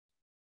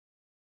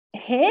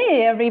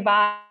Hey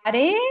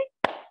everybody.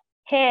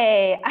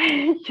 Hey,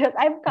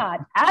 I've got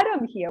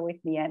Adam here with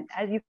me, and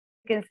as you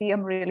can see,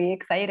 I'm really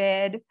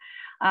excited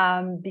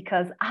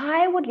because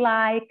I would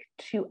like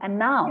to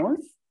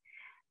announce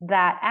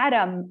that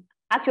Adam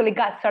actually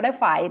got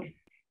certified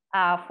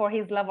for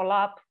his level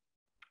up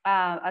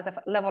as a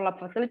level up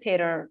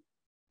facilitator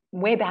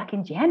way back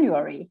in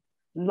January,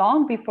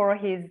 long before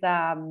his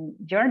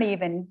journey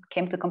even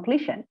came to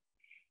completion.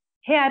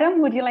 Hey Adam,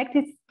 would you like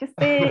to just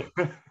say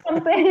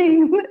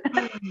something?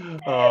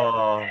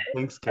 Oh,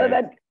 thanks, So Kate.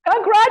 that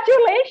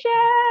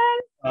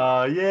congratulations!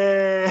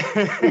 Yay!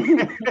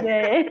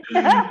 Yay!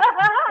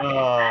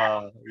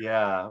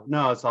 Yeah.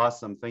 No, it's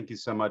awesome. Thank you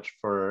so much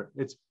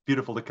it's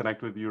beautiful to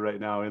connect with you right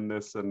now in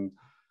this. And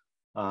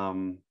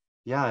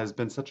yeah, it's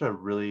been such a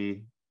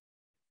really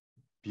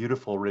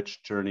beautiful,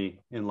 rich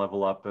journey in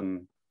Level Up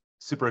and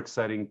super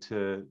exciting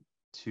to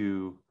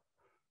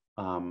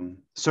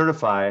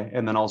certify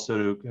and then also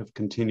to have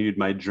continued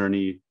my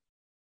journey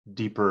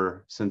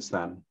deeper since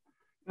then.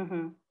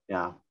 Mm-hmm.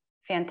 Yeah.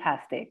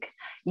 Fantastic.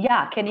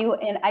 Yeah, can you?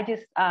 And I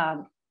just,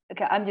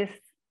 okay, I'm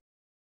just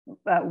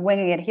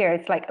winging it here.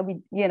 It's like,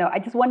 I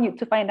just want you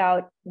to find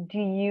out, do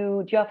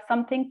you have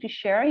something to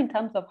share in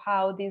terms of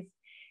how this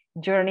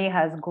journey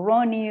has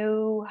grown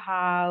you,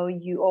 how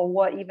you, or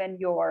what even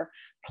your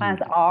plans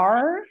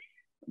are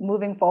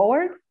moving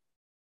forward?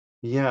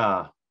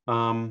 Yeah.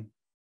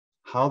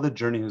 How the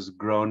journey has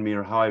grown me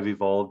or how I've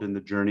evolved in the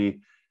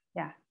journey.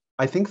 Yeah.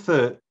 I think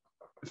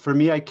for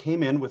me, I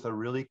came in with a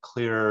really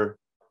clear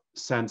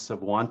sense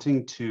of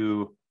wanting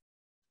to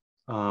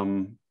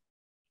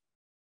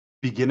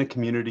begin a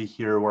community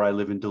here where I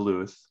live in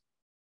Duluth,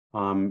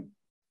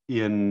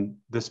 in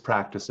this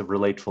practice of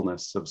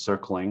relatefulness, of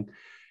circling.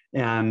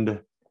 And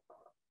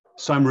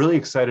so I'm really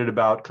excited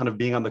about kind of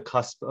being on the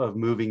cusp of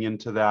moving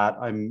into that.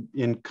 I'm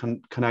in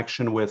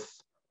connection with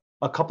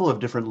a couple of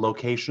different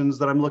locations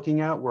that I'm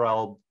looking at where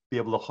I'll be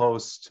able to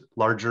host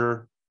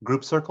larger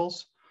group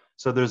circles.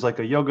 So there's like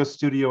a yoga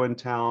studio in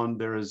town.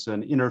 There's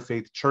an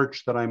interfaith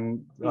church that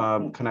I'm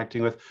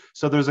connecting with.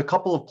 So there's a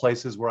couple of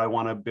places where I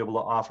want to be able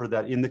to offer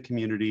that in the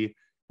community,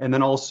 and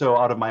then also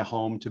out of my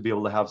home to be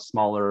able to have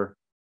smaller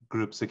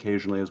groups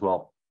occasionally as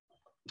well.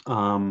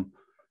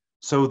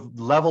 So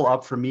Level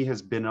Up for me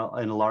has been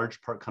in a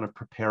large part kind of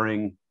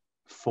preparing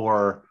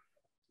for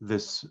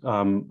this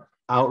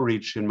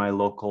outreach in my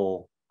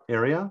local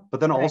area, but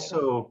then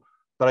also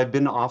that I've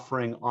been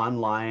offering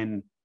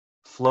online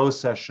flow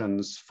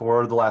sessions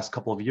for the last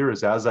couple of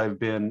years as I've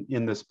been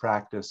in this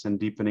practice and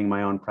deepening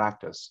my own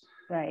practice.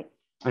 Right.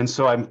 And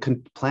so I'm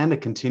plan to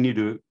continue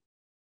to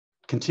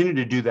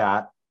do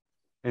that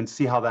and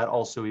see how that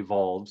also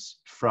evolves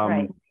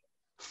from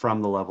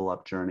the Level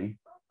Up journey.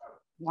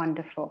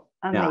 Wonderful.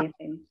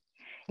 Amazing.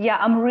 Yeah,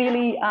 I'm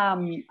really,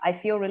 I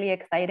feel really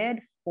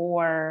excited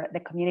for the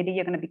community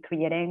you're going to be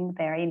creating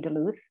there in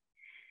Duluth,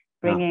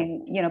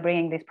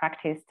 bringing this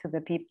practice to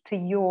the people, to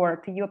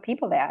your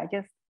people there.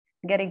 Just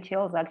getting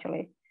chills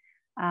actually.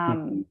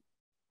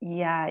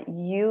 Yeah,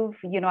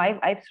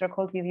 I've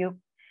circled with you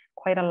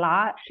quite a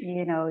lot,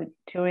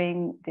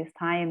 during this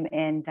time,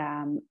 and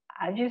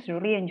I've just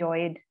really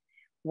enjoyed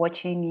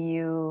watching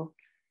you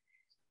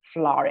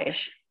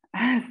flourish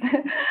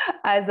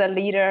as a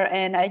leader,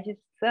 and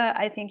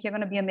I think you're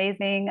going to be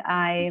amazing.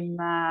 I'm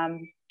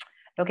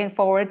looking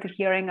forward to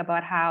hearing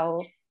about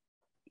how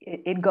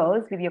it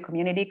goes with your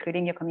community,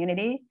 creating your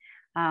community,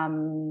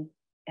 and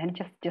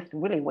just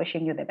really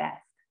wishing you the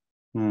best.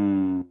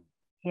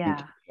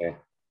 Yeah. Okay.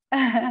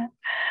 Yeah.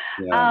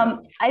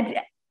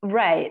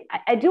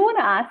 I do want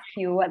to ask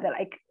you whether,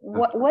 like,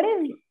 what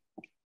is,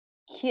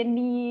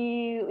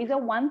 is there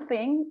one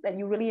thing that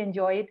you really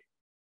enjoyed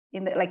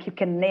like, you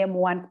can name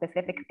one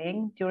specific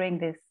thing during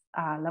this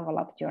Level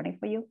Up journey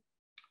for you?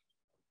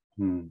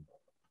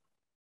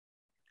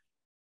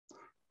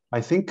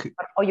 I think,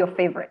 or your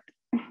favorite.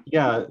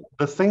 Yeah,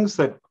 the things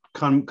that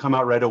come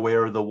out right away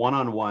are the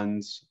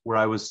one-on-ones where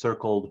I was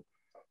circled.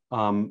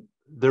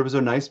 There was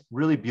a nice,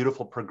 really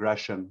beautiful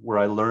progression where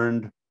I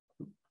learned,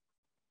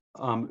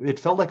 it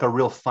felt like a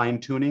real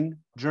fine-tuning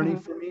journey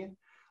for me.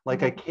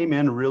 Like I came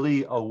in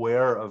really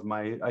aware of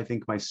I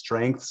think my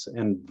strengths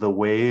and the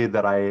way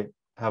that I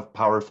have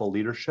powerful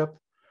leadership.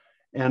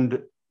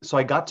 And so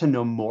I got to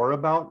know more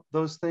about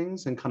those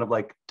things and kind of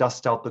like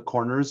dust out the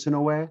corners in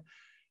a way.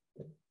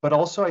 But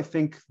also I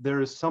think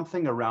there is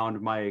something around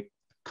my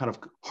kind of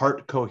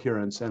heart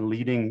coherence and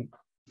leading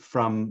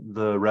from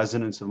the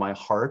resonance of my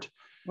heart.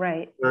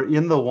 Right. Where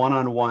in the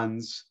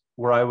one-on-ones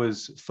where I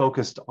was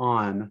focused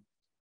on,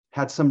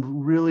 had some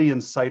really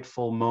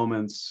insightful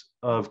moments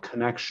of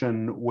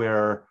connection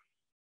where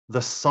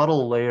the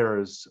subtle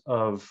layers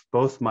of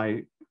both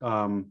my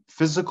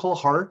physical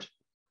heart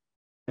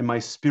and my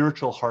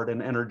spiritual heart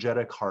and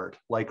energetic heart,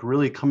 like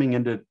really coming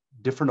into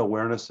different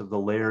awareness of the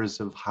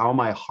layers of how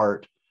my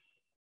heart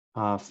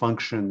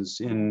functions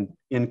in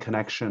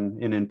connection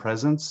and in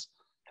presence.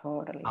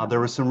 Totally.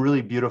 There were some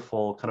really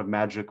beautiful kind of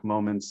magic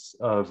moments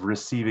of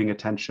receiving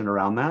attention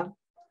around that.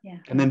 Yeah.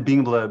 And then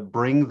being able to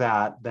bring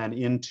that then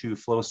into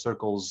flow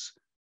circles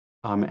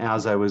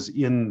as I was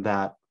in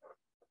that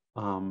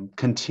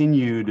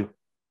continued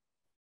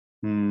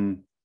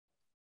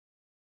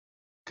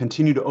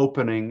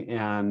opening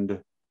and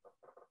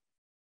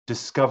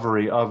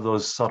discovery of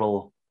those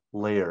subtle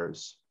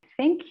layers.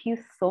 Thank you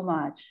so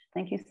much.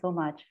 Thank you so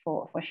much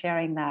for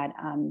sharing that.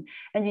 And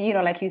you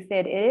know, like you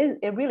said,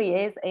 it really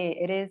is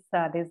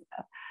there's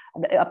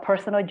a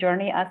personal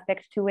journey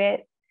aspect to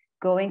it,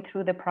 going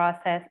through the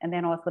process, and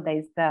then also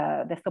there's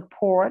the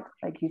support,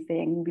 like you're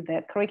saying,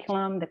 the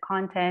curriculum, the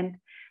content,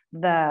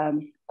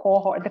 the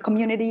cohort, the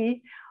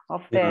community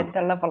of the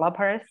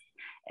developers.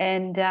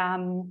 And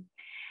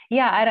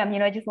yeah, Adam, you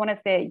know, I just want to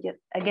say just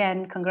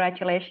again,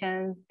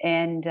 congratulations.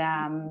 And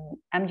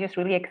I'm just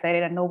really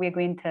excited. I know we're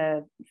going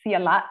to see a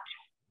lot.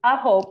 I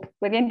hope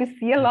we're going to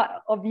see a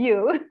lot of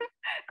you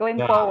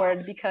going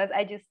forward, because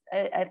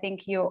I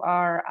think you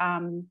are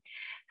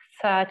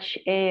such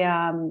a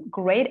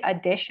great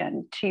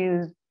addition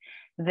to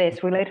this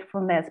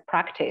relatefulness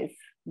practice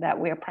that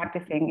we're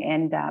practicing.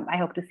 And I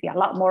hope to see a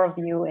lot more of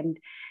you and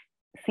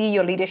see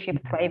your leadership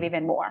thrive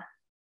even more.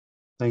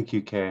 Thank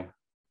you, Kay.